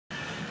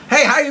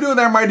how you doing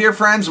there, my dear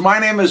friends? My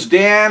name is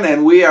Dan,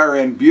 and we are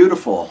in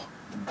beautiful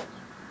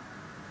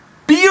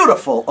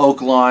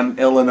Oak Lawn,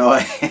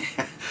 Illinois.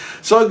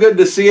 So good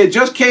to see you.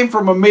 Just came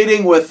from a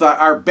meeting with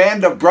our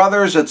band of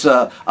brothers. It's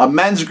a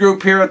men's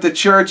group here at the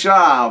church.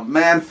 Ah,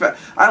 man,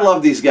 I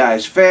love these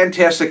guys.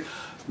 Fantastic.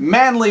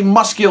 Manly,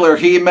 muscular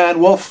he-men.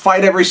 We'll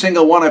fight every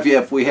single one of you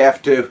if we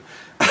have to.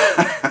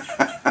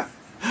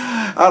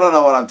 I don't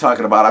know what I'm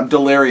talking about. I'm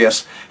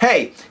delirious.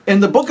 Hey, in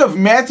the book of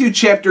Matthew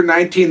chapter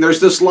 19, there's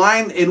this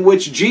line in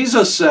which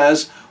Jesus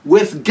says,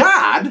 with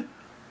God,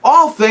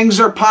 all things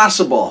are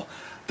possible.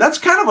 That's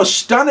kind of a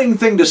stunning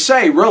thing to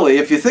say, really,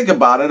 if you think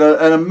about it.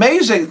 An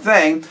amazing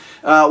thing.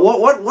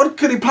 What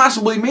could he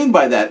possibly mean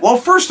by that? Well,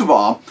 first of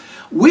all,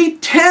 we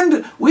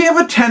have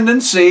a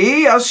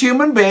tendency, as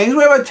human beings,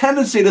 we have a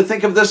tendency to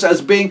think of this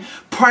as being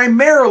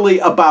primarily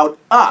about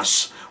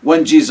us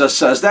when Jesus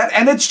says that.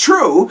 And it's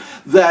true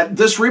that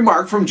this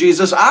remark from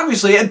Jesus,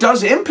 obviously, it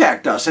does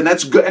impact us, and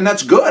that's good. And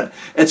that's good.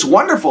 It's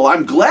wonderful.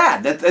 I'm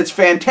glad. It's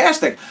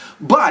fantastic.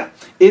 But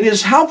it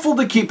is helpful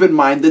to keep in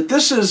mind that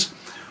this is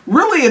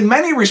really, in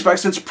many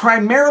respects, it's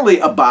primarily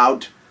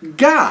about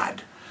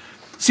God.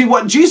 See,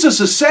 what Jesus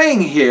is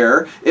saying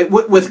here,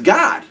 with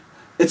God,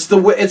 it's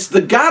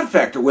the God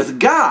factor. With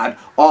God,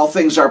 all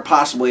things are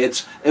possible.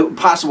 It's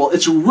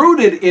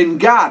rooted in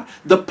God.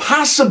 The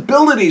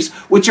possibilities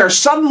which are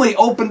suddenly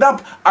opened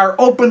up are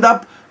opened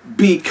up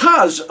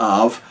because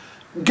of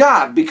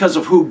God, because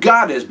of who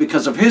God is,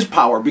 because of His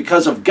power,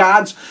 because of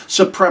God's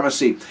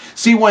supremacy.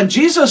 See, when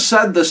Jesus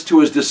said this to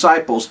His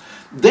disciples,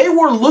 they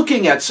were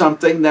looking at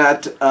something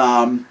that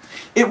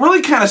it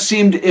really kind of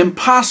seemed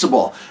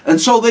impossible.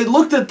 And so they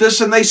looked at this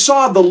and they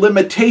saw the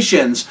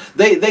limitations.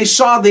 They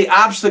saw the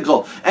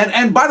obstacle.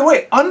 And by the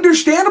way,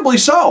 understandably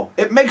so.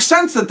 It makes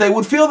sense that they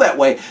would feel that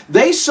way.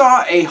 They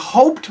saw a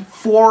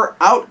hoped-for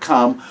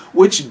outcome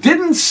which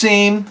didn't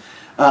seem,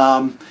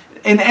 in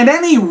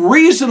any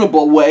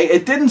reasonable way,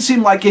 it didn't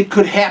seem like it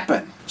could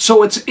happen.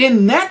 So it's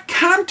in that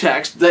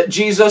context that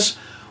Jesus,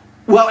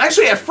 well,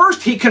 actually, at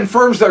first, He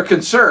confirms their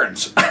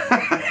concerns.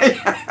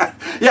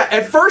 Yeah,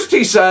 at first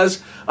He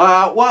says,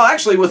 well,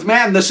 actually, with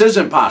man, this is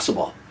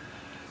impossible.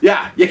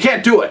 Yeah, you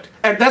can't do it.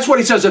 And that's what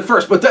He says at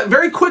first. But then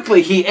very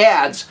quickly, He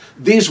adds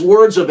these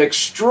words of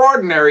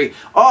extraordinary,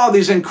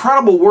 these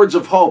incredible words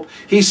of hope.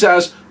 He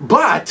says,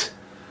 but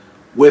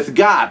with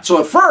God. So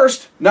at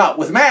first, no,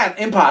 with man,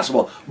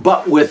 impossible.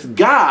 But with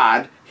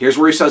God, here's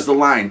where He says the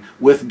line,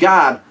 with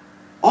God,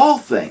 all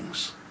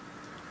things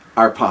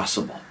are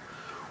possible.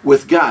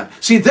 With God.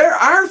 See, there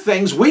are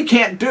things we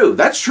can't do.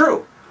 That's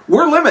true.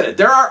 We're limited.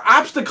 There are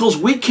obstacles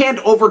we can't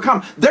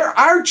overcome. There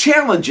are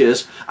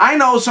challenges. I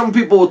know some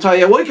people will tell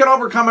you, well, we can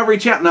overcome every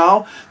challenge.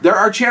 No, there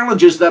are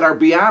challenges that are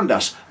beyond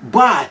us.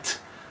 But,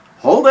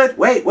 hold it,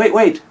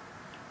 wait.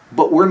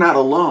 But we're not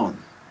alone.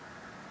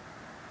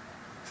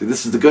 See,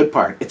 this is the good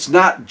part. It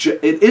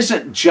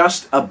isn't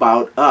just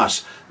about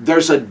us.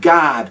 There's a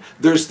God.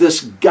 There's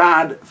this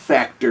God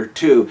factor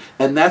too.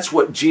 And that's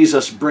what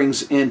Jesus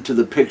brings into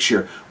the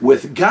picture.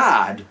 With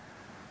God,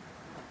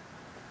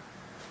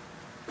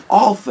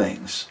 all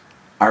things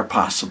are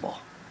possible.